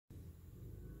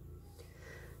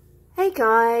Hey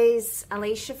guys,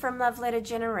 Alicia from Love Letter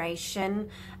Generation.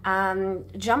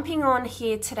 Jumping on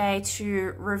here today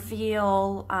to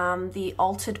reveal the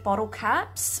altered bottle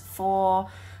caps for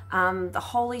the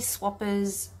Holy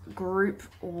Swappers Group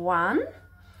 1.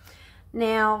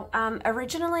 Now,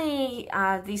 originally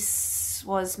this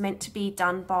was meant to be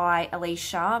done by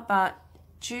Alicia, but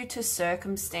due to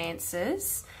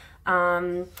circumstances,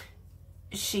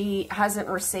 she hasn't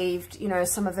received,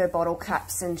 some of her bottle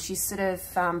caps, and she's sort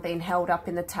of been held up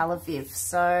in the Tel Aviv.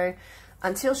 So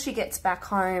until she gets back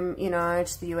home,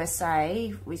 to the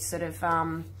USA, we sort of,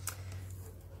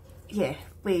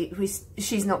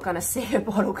 she's not going to see her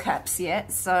bottle caps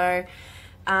yet. So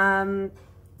in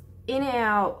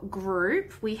our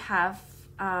group, we have,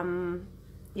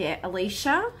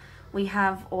 Alicia, we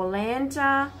have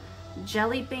Orlando,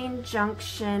 Jellybean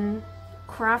Junction,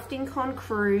 Crafting Con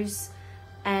Cruise,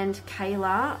 and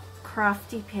Kayla,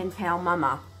 Crafty Pen Pal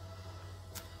Mama.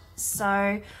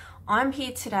 So I'm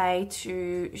here today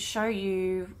to show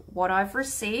you what I've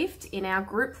received in our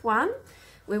group 1.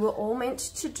 We were all meant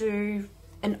to do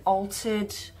an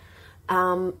altered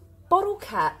bottle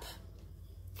cap.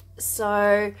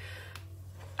 So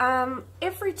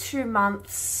every 2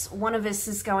 months, one of us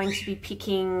is going to be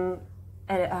picking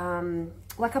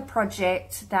like a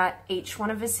project that each one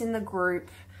of us in the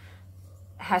group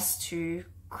has to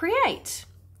create,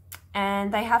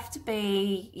 and they have to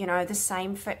be the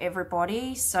same for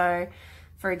everybody. So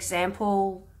for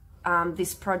example,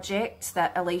 this project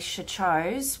that Alicia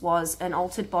chose was an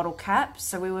altered bottle cap,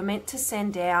 so we were meant to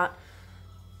send out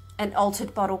an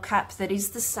altered bottle cap that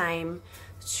is the same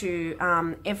to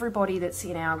everybody that's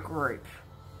in our group.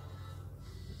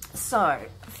 So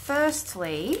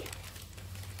firstly,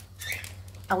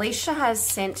 Alicia has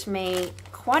sent me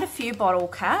quite a few bottle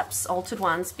caps, altered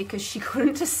ones, because she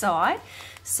couldn't decide.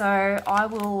 So I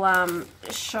will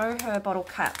show her bottle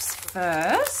caps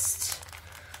first.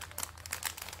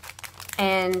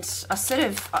 And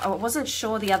I wasn't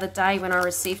sure the other day when I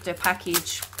received her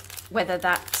package whether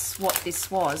that's what this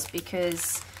was,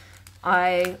 because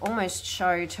I almost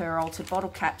showed her altered bottle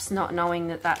caps not knowing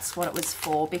that that's what it was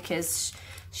for, because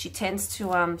she tends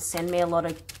to send me a lot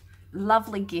of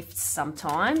lovely gifts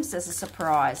sometimes as a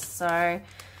surprise. So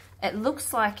it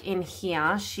looks like in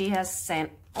here she has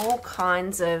sent all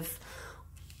kinds of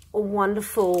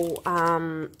wonderful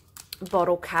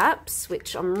bottle caps,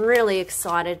 which I'm really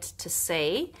excited to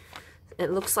see. It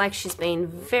looks like she's been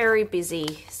very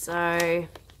busy. So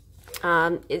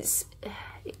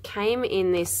it came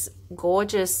in this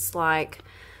gorgeous like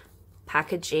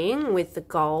packaging with the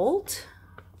gold.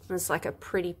 There's like a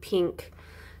pretty pink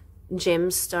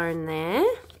gemstone there.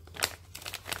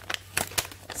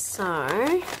 So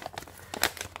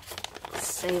let's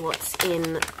see what's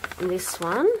in this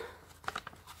one.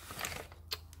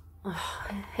 Oh,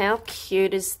 how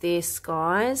cute is this,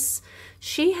 guys?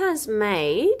 She has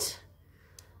made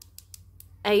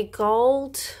a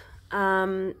gold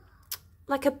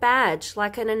like a badge,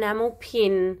 like an enamel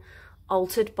pin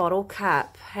altered bottle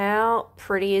cap. How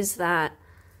pretty is that?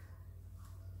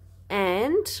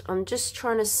 And I'm just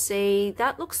trying to see,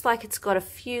 that looks like it's got a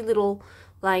few little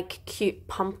like cute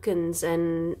pumpkins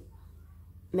and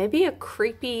maybe a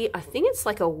creepy, I think it's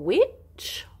like a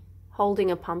witch holding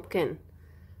a pumpkin.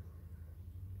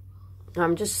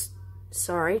 I'm just,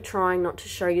 sorry, trying not to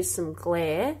show you some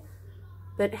glare,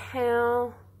 but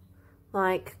how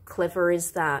like clever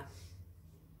is that?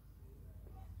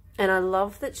 And I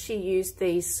love that she used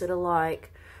these sort of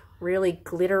like really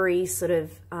glittery sort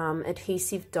of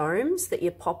adhesive domes that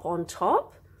you pop on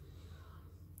top.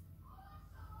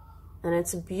 And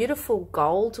it's a beautiful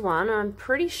gold one. I'm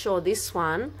pretty sure this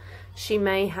one she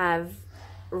may have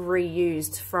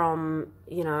reused from,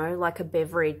 like a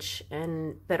beverage,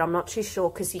 but I'm not too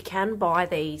sure, because you can buy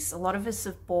these. A lot of us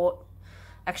have bought,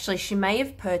 actually she may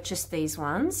have purchased these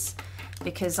ones,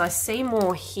 because I see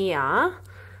more here.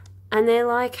 And they're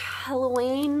like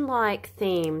Halloween-like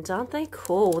themed, aren't they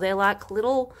cool? They're like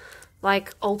little,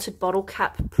 like altered bottle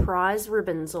cap prize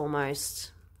ribbons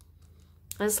almost.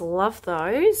 I just love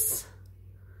those.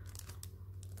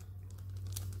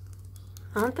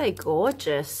 Aren't they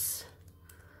gorgeous?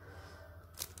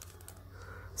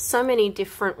 So many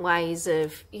different ways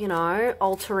of,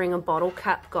 altering a bottle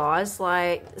cap, guys.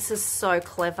 Like, this is so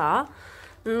clever.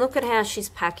 And look at how she's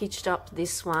packaged up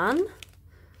this one.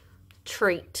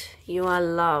 Treat, you are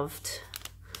loved.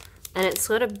 And it's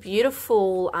got a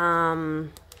beautiful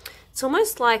it's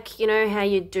almost like how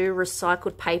you do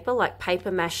recycled paper, like paper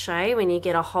mache, when you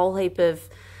get a whole heap of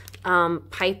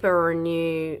paper and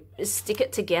you stick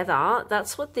it together.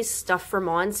 That's what this stuff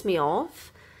reminds me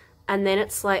of. And then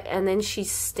it's like, and then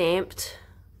she's stamped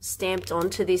stamped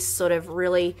onto this sort of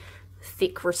really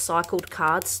thick recycled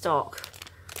cardstock.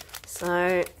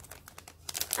 So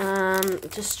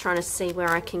just trying to see where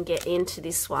I can get into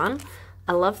this one.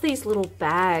 I love these little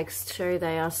bags too.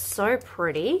 They are so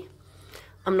pretty.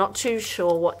 I'm not too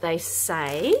sure what they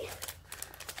say.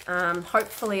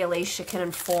 Hopefully Alicia can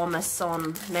inform us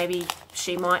on, maybe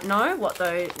she might know what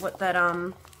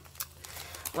that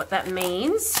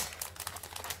means.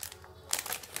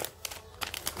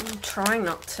 I'm trying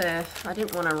not to, I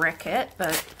didn't want to wreck it,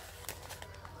 but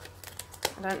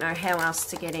I don't know how else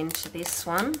to get into this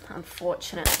one,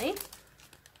 unfortunately.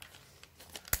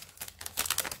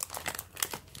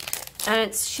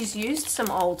 And she's used some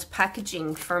old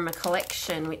packaging from a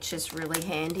collection, which is really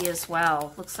handy as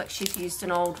well. Looks like she's used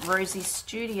an old Rosie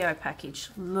Studio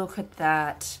package. Look at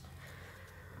that.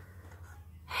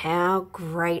 How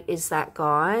great is that,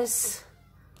 guys?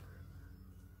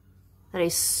 That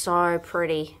is so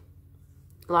pretty.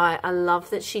 Like, I love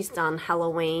that she's done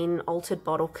Halloween altered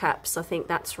bottle caps. I think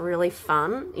that's really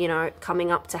fun. You know, coming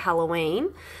up to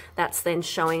Halloween, that's then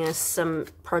showing us some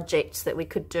projects that we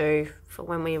could do for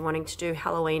when we're wanting to do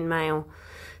Halloween mail.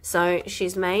 So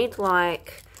she's made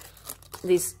like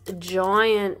this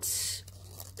giant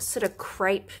sort of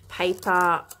crepe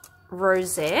paper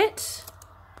rosette,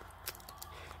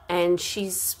 and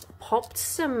she's popped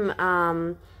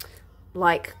some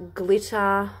like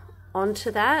glitter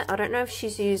onto that. I don't know if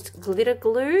she's used glitter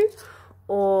glue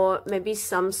or maybe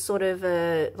some sort of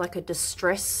like a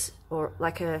distress or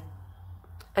like a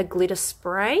glitter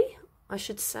spray, I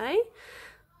should say.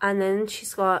 And then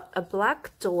she's got a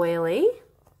black doily,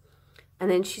 and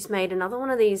then she's made another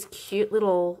one of these cute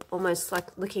little, almost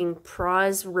like looking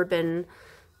prize ribbon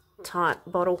type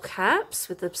bottle caps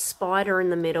with a spider in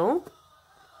the middle.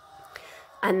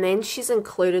 And then she's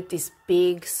included this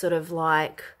big sort of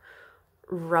like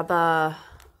rubber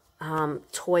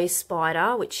toy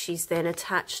spider, which she's then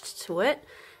attached to it,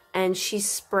 and she's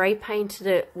spray painted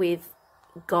it with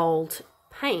gold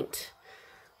paint,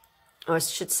 or I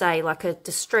should say like a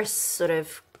distress, sort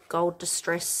of gold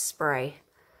distress spray.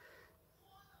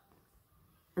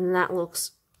 And that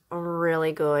looks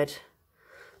really good.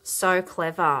 So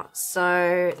clever.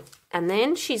 So, and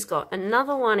then she's got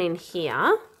another one in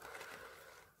here.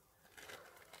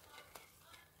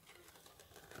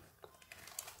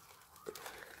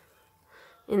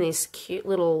 In this cute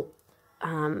little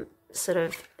sort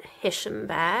of Hessian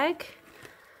bag,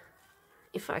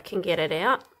 if I can get it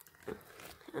out.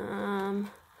 I've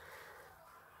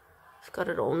got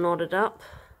it all knotted up.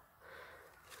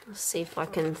 Let's see if I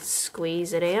can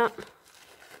squeeze it out.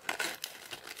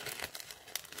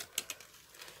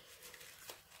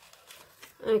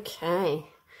 Okay,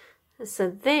 so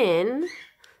then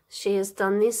she has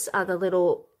done this other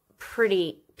little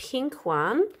pretty pink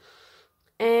one,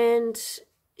 and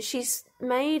she's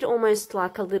made almost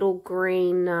like a little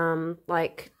green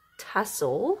like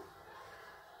tassel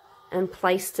and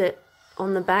placed it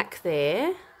on the back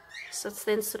there, so it's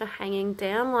then sort of hanging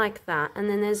down like that, and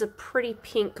then there's a pretty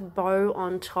pink bow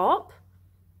on top,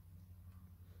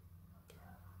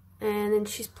 and then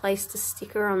she's placed a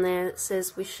sticker on there that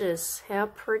says wishes. How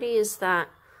pretty is that?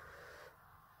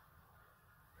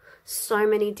 So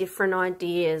many different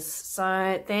ideas.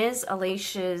 So there's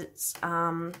Alicia's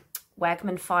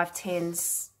Wagman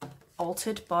 510's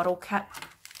altered bottle cap,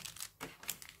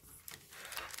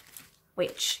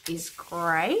 which is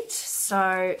great.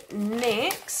 So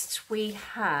next we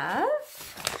have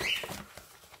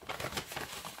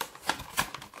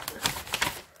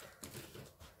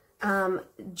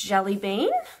Jelly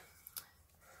Bean.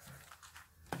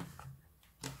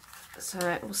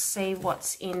 So we'll see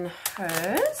what's in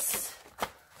hers.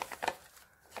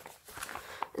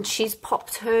 And she's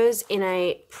popped hers in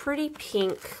a pretty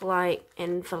pink like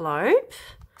envelope.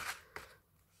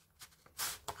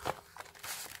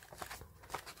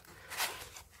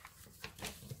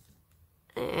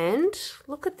 And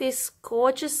look at this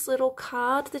gorgeous little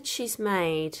card that she's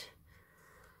made.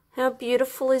 How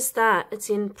beautiful is that? It's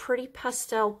in pretty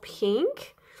pastel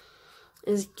pink.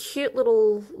 There's a cute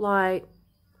little like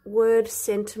word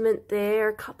sentiment there,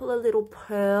 a couple of little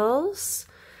pearls.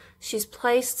 She's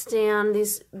placed down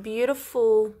this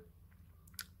beautiful,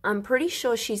 I'm pretty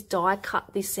sure she's die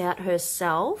cut this out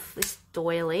herself, this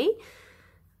doily.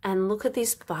 And look at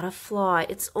this butterfly.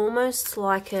 It's almost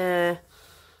like a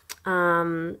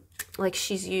like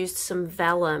she's used some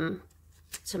vellum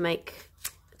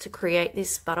to create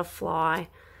this butterfly,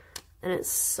 and it's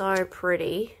so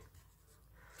pretty.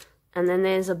 And then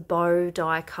there's a bow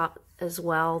die cut as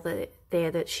well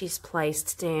that she's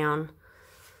placed down.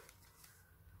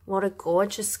 What a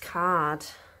gorgeous card.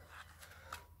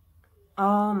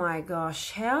 Oh my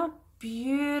gosh, how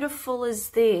beautiful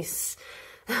is this?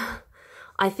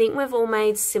 I think we've all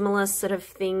made similar sort of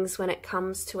things when it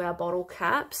comes to our bottle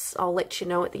caps. I'll let you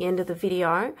know at the end of the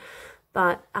video.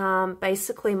 But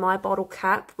basically my bottle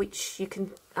cap, which you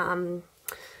can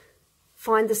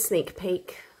find the sneak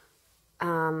peek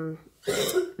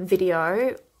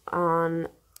video on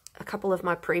a couple of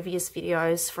my previous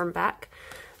videos from back.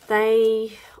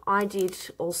 I did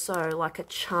also like a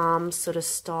charm sort of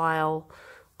style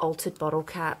altered bottle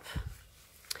cap.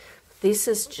 This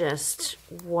is just,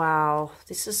 wow,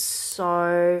 this is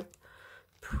so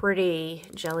pretty,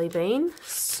 Jelly Bean.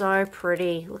 So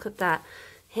pretty. Look at that.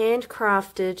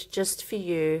 Handcrafted just for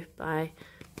you by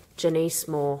Janice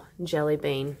Moore, Jelly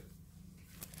Bean.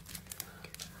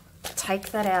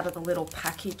 Take that out of the little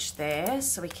package there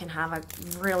so we can have a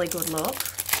really good look.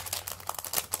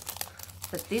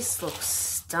 But this looks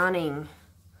stunning.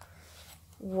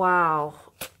 Wow.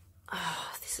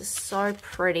 Oh, this is so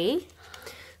pretty.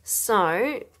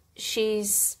 So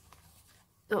she's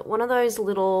got one of those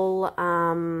little,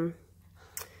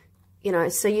 you know,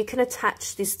 so you can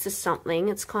attach this to something.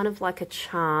 It's kind of like a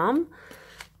charm.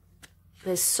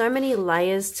 There's so many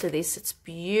layers to this. It's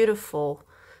beautiful.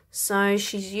 So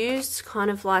she's used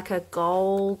kind of like a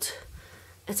gold,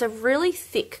 it's a really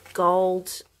thick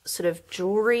gold sort of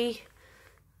jewelry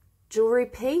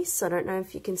piece. I don't know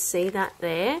if you can see that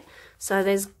there. So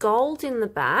there's gold in the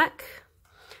back.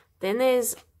 Then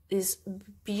there's this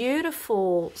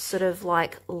beautiful sort of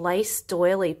like lace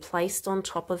doily placed on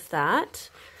top of that.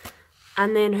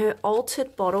 And then her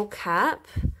altered bottle cap,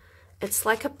 it's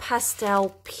like a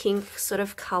pastel pink sort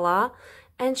of color.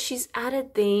 And she's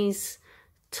added these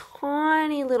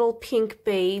tiny little pink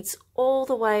beads all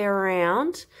the way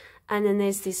around. And then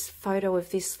there's this photo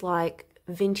of this like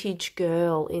vintage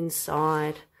girl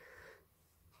inside.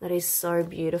 That is so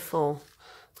beautiful.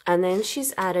 And then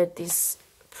she's added this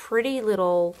pretty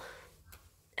little,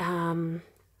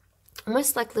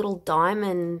 almost like little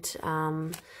diamond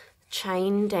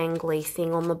chain dangly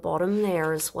thing on the bottom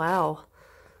there as well.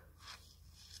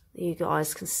 You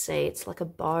guys can see it's like a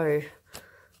bow.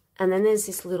 And then there's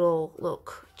this little,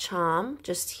 look, charm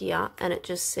just here, and it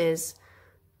just says,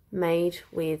 made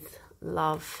with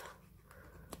love.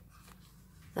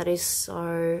 That is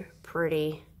so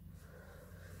pretty.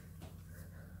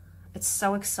 It's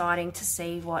so exciting to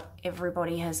see what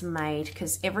everybody has made,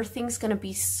 because everything's going to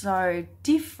be so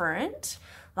different,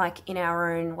 like in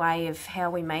our own way of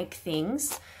how we make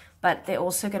things, but they're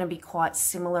also going to be quite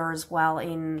similar as well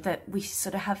in that we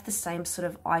sort of have the same sort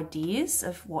of ideas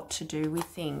of what to do with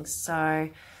things. So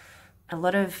a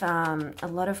lot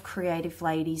of creative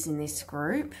ladies in this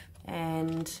group,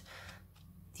 and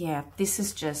yeah, this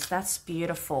is just, that's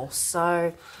beautiful.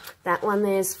 So that one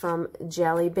there's from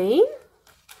Jelly Bean.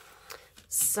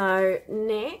 So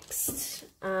next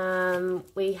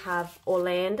we have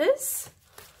Orlando's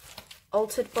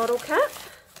altered bottle cap.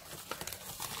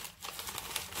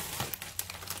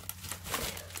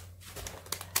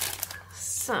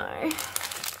 So,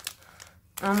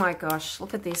 oh my gosh,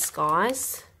 look at this,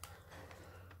 guys.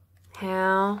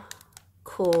 How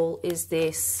cool is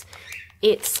this?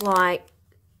 It's like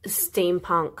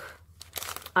steampunk.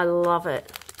 I love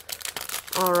it.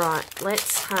 All right,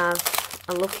 let's have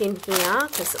a look in here,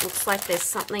 because it looks like there's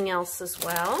something else as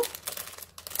well.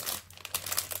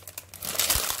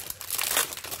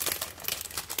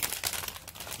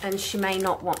 And she may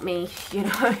not want me, you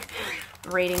know,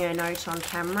 reading her note on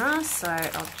camera, so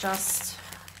I'll just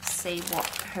see what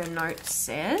her note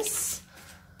says.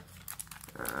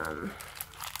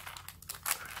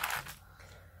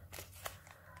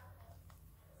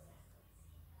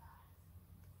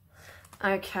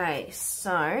 Okay,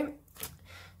 so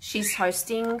she's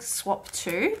hosting Swap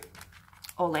 2,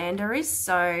 Orlando is,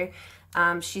 so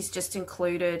she's just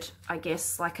included, I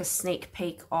guess, like a sneak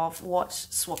peek of what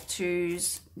Swap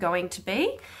 2's going to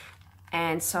be.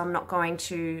 And so I'm not going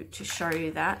to show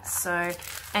you that. So,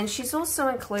 and she's also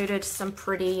included some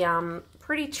pretty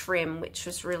trim, which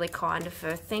was really kind of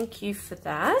her. Thank you for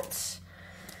that.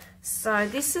 So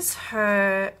this is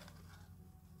her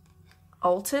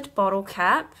altered bottle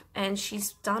cap, and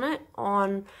she's done it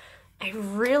on a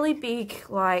really big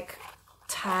like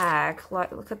tag.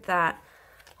 Like, look at that.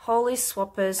 Holy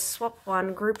Swappers, Swap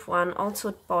 1, Group 1,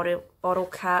 altered bottle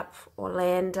cap,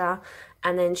 Orlando,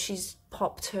 and then she's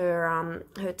popped her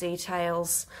her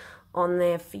details on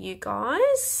there for you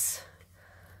guys.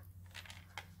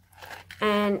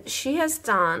 And she has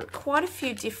done quite a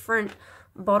few different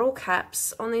bottle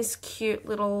caps on this cute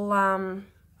little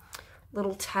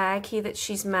little tag here that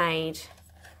she's made.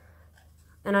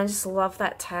 And I just love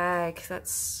that tag.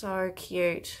 That's so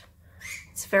cute.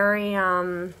 It's It's very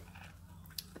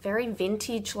very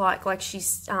vintage, like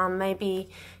she's maybe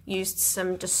used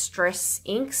some distress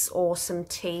inks or some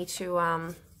tea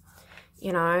to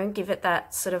you know, give it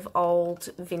that sort of old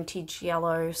vintage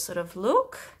yellow sort of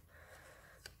look.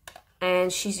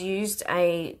 And she's used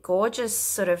a gorgeous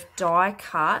sort of die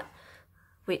cut,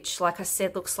 which, like I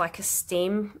said, looks like a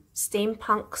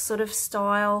steampunk sort of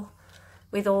style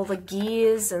with all the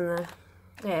gears and the,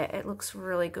 yeah, it looks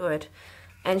really good.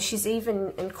 And she's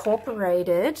even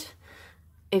incorporated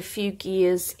a few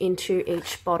gears into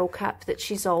each bottle cap that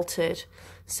she's altered.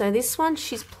 So this one,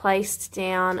 she's placed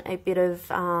down a bit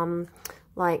of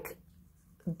like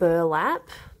burlap,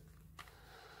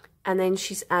 and then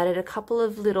she's added a couple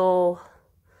of little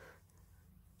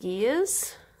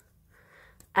gears,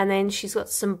 and then she's got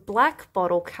some black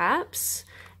bottle caps,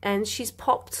 and she's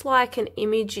popped like an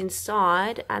image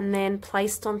inside and then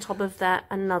placed on top of that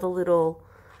another little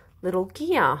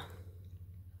gear.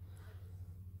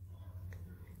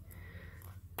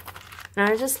 And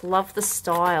I just love the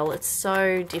style. It's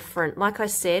so different. Like I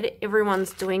said,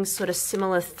 everyone's doing sort of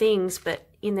similar things, but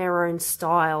in their own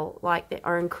style, like their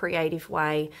own creative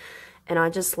way. And I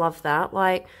just love that.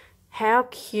 Like, how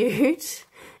cute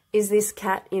is this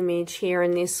cat image here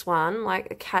in this one? Like,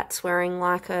 a cat's wearing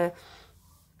like a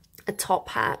top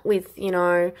hat with, you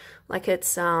know, like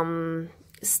it's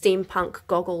steampunk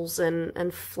goggles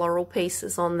and floral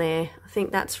pieces on there. I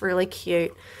think that's really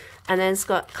cute. And then it's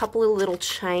got a couple of little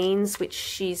chains which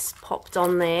she's popped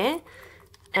on there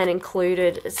and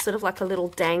included. It's sort of like a little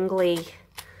dangly,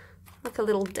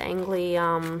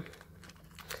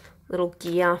 little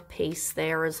gear piece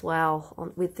there as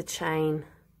well with the chain.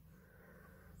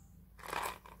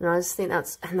 And I just think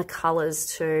that's, and the colours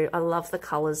too. I love the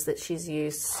colours that she's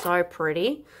used. So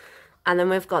pretty. And then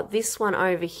we've got this one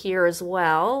over here as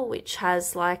well, which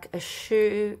has like a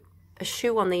shoe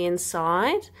on the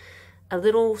inside. A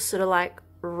little sort of like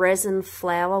resin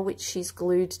flower which she's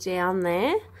glued down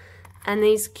there, and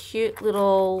these cute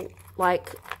little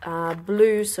like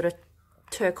blue sort of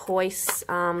turquoise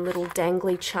little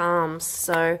dangly charms.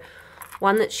 So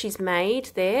one that she's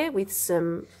made there with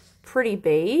some pretty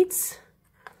beads,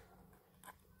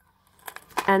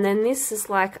 and then this is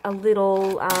like a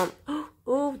little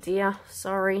oh dear,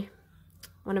 sorry,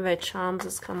 one of her charms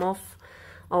has come off.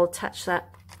 I'll attach that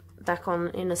back on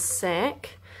in a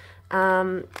sec.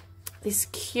 This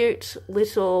cute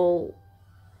little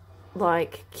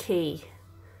like key,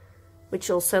 which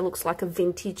also looks like a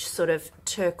vintage sort of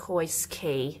turquoise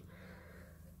key.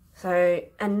 So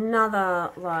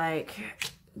another like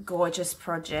gorgeous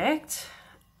project.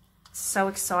 So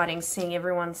exciting seeing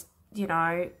everyone's, you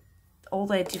know, all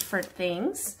their different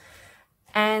things.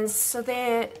 And so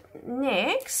there,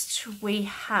 next we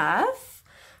have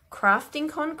Crafting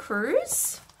Con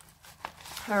Cruise,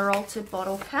 her altered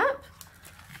bottle cap.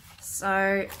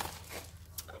 So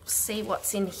see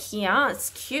what's in here. It's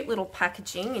cute little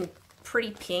packaging in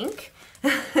pretty pink.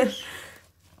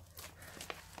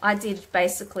 I did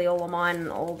basically all of mine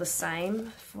all the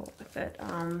same, but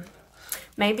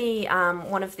maybe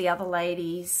one of the other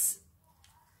ladies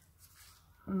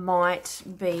might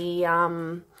be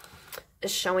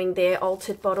showing their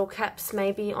altered bottle caps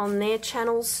maybe on their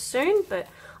channels soon, but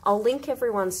I'll link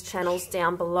everyone's channels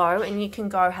down below and you can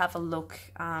go have a look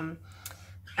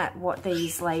at what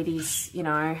these ladies, you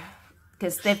know,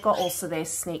 because they've got also their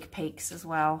sneak peeks as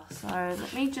well. So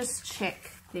let me just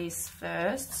check this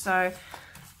first. So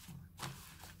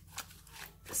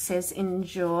it says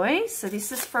enjoy. So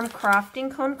this is from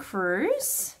Crafting Con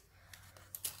Cruise.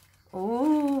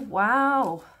 Oh,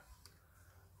 wow.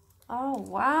 Oh,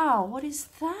 wow. What is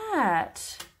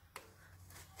that?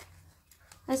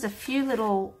 There's a few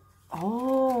little,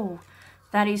 oh,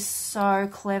 that is so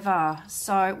clever.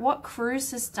 So what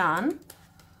Cruise has done,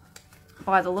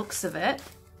 by the looks of it,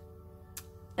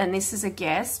 and this is a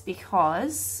guess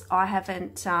because I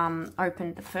haven't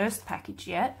opened the first package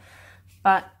yet,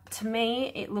 but to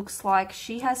me it looks like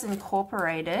she has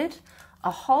incorporated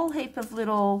a whole heap of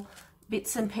little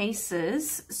bits and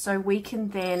pieces so we can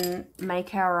then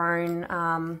make our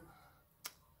own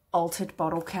altered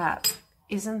bottle cap.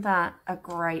 Isn't that a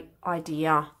great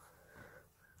idea?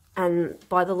 And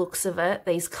by the looks of it,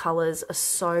 these colours are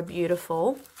so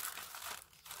beautiful.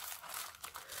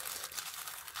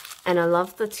 And I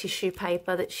love the tissue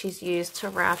paper that she's used to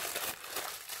wrap.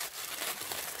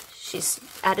 She's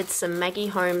added some Maggie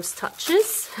Holmes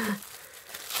touches.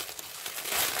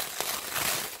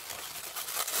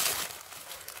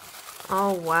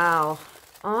 Oh, wow.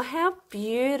 Oh, how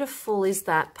beautiful is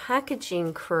that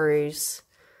packaging, Cruise?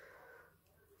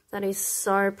 That is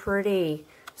so pretty.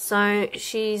 So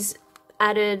she's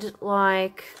added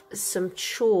like some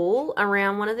tulle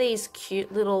around one of these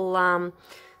cute little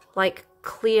like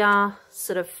clear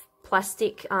sort of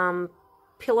plastic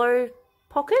pillow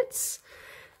pockets,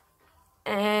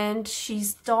 and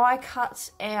she's die cut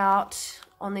out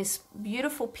on this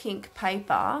beautiful pink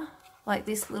paper like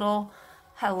this little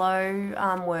hello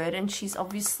word, and she's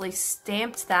obviously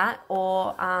stamped that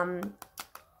or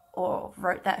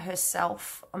wrote that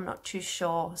herself. I'm not too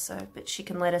sure, so but she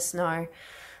can let us know.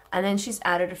 And then she's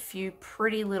added a few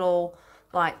pretty little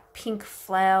like pink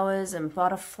flowers and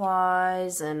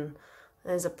butterflies, and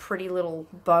there's a pretty little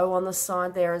bow on the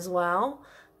side there as well.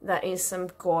 That is some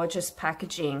gorgeous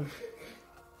packaging.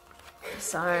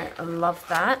 So I love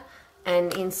that.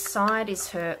 And inside is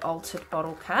her altered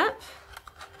bottle cap,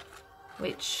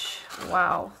 which,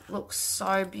 wow, looks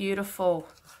so beautiful.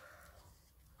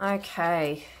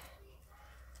 Okay.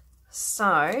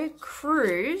 So,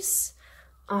 Cruz,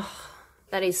 oh,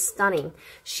 that is stunning.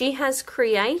 She has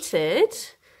created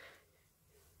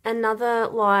another,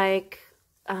 like,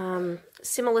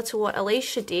 similar to what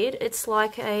Alicia did. It's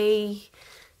like a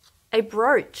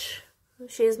brooch.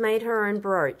 She has made her own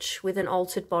brooch with an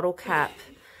altered bottle cap.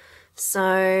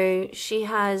 So she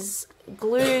has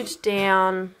glued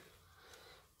down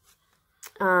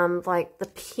like the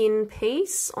pin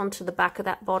piece onto the back of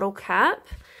that bottle cap.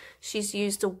 She's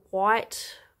used a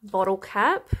white bottle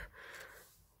cap,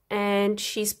 and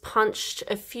she's punched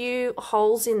a few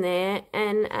holes in there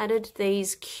and added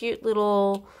these cute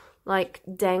little like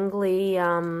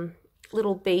dangly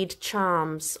little bead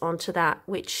charms onto that,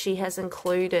 which she has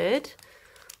included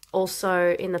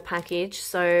also in the package,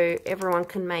 so everyone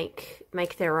can make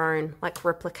their own, like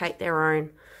replicate their own,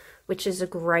 which is a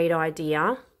great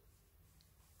idea.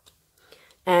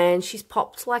 And she's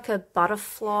popped like a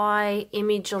butterfly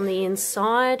image on the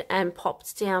inside and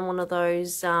popped down one of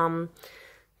those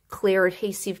clear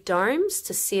adhesive domes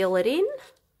to seal it in.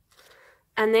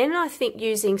 And then I think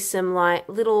using some like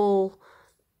little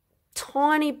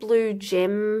tiny blue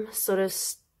gem sort of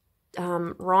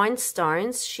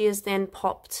rhinestones, she has then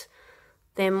popped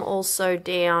them also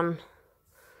down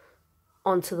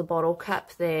onto the bottle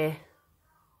cap there.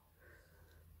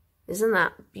 Isn't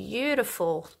that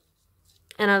beautiful?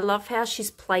 And I love how she's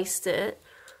placed it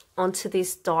onto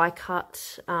this die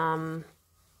cut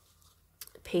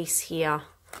piece here,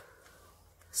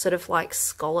 sort of like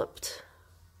scalloped.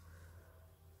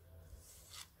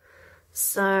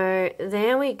 So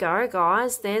there we go,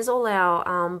 guys. There's all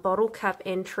our bottle cap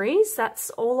entries. That's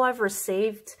all I've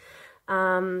received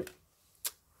for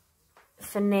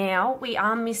now. We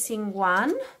are missing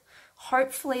one.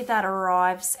 Hopefully that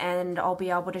arrives and I'll be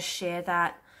able to share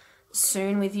that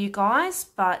soon with you guys.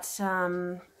 But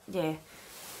yeah,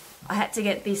 I had to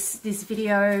get this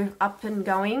video up and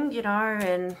going, you know,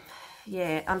 and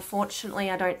yeah,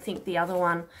 unfortunately I don't think the other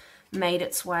one made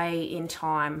its way in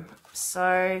time.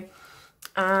 So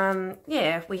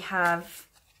yeah, we have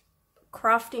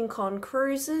Crafting Con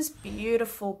Cruises,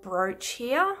 beautiful brooch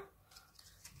here.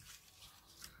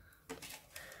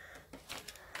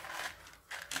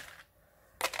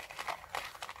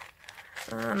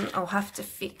 I'll have to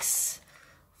fix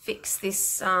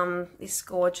this this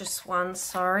gorgeous one,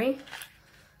 sorry.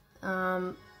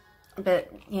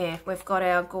 But yeah, we've got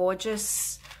our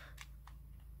gorgeous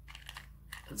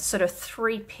sort of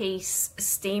three-piece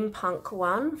steampunk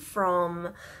one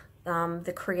from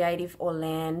the Creative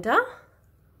Orlando.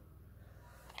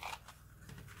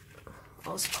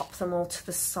 I'll just pop them all to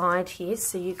the side here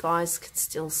so you guys can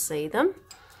still see them.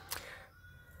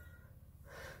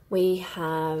 We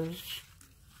have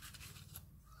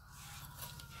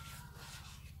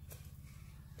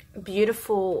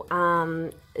beautiful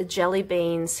Jelly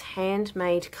Beans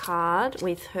handmade card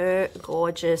with her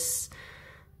gorgeous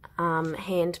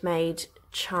handmade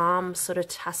charm sort of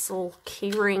tassel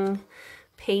keyring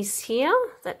piece here.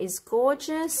 That is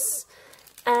gorgeous.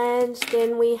 And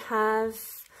then we have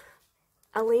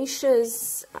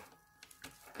Alicia's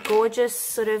gorgeous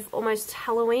sort of almost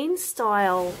Halloween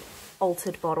style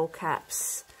altered bottle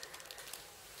caps.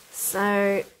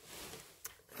 So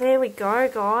there we go,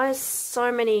 guys.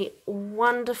 So many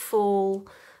wonderful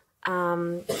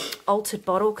altered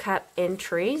bottle cap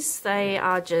entries. They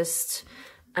are just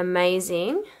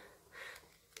amazing,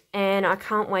 and I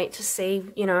can't wait to see,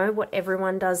 you know, what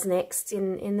everyone does next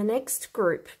in the next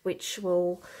group, which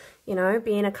will, you know,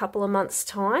 be in a couple of months'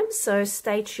 time. So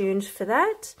stay tuned for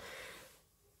that.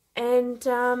 And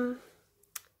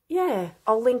yeah,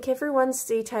 I'll link everyone's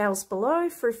details below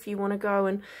for if you want to go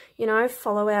and, you know,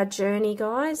 follow our journey,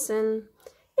 guys. And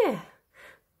yeah,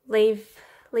 leave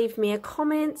me a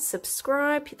comment,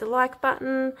 subscribe, hit the like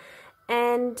button,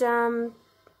 and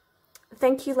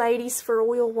thank you ladies for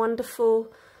all your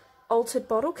wonderful altered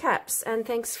bottle caps, and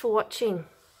thanks for watching.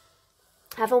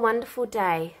 Have a wonderful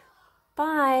day.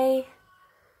 Bye.